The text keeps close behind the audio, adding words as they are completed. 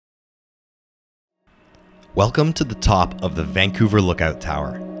Welcome to the top of the Vancouver Lookout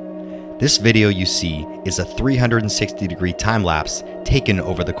Tower. This video you see is a 360-degree time-lapse taken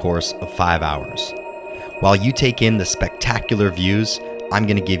over the course of 5 hours. While you take in the spectacular views, I'm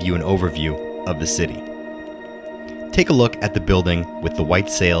going to give you an overview of the city. Take a look at the building with the white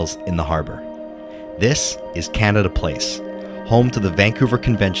sails in the harbor. This is Canada Place, home to the Vancouver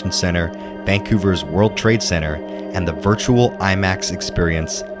Convention Centre, Vancouver's World Trade Center, and the virtual IMAX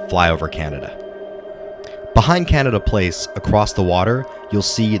experience Flyover Canada. Behind Canada Place, across the water, you'll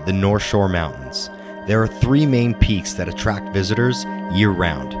see the North Shore Mountains. There are 3 main peaks that attract visitors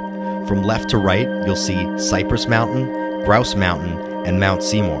year-round. From left to right, you'll see Cypress Mountain, Grouse Mountain, and Mount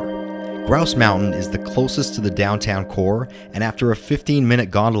Seymour. Grouse Mountain is the closest to the downtown core, and after a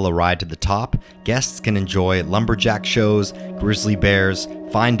 15-minute gondola ride to the top, guests can enjoy lumberjack shows, grizzly bears,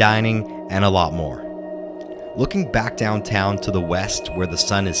 fine dining, and a lot more. Looking back downtown to the west where the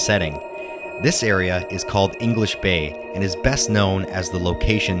sun is setting, this area is called English Bay and is best known as the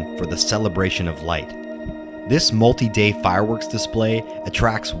location for the Celebration of Light. This multi-day fireworks display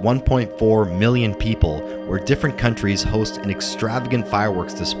attracts 1.4 million people, where different countries host an extravagant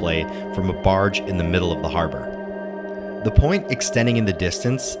fireworks display from a barge in the middle of the harbor. The point extending in the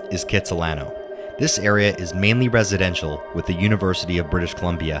distance is Kitsilano. This area is mainly residential, with the University of British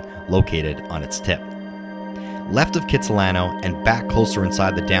Columbia located on its tip. Left of Kitsilano and back closer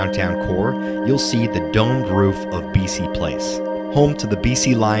inside the downtown core, you'll see the domed roof of BC Place, home to the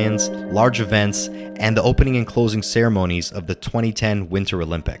BC Lions, large events, and the opening and closing ceremonies of the 2010 Winter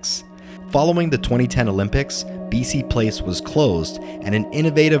Olympics. Following the 2010 Olympics, BC Place was closed and an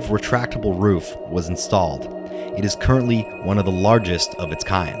innovative retractable roof was installed. It is currently one of the largest of its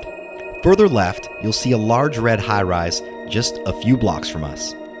kind. Further left, you'll see a large red high-rise just a few blocks from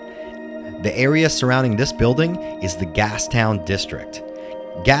us. The area surrounding this building is the Gastown District.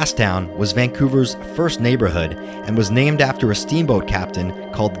 Gastown was Vancouver's first neighborhood and was named after a steamboat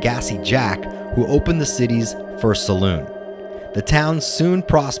captain called Gassy Jack, who opened the city's first saloon. The town soon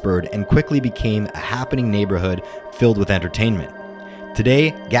prospered and quickly became a happening neighborhood filled with entertainment.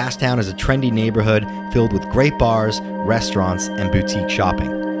 Today, Gastown is a trendy neighborhood filled with great bars, restaurants, and boutique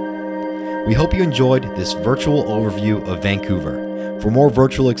shopping. We hope you enjoyed this virtual overview of Vancouver. For more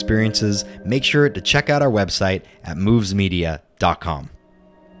virtual experiences, make sure to check out our website at movesmedia.com.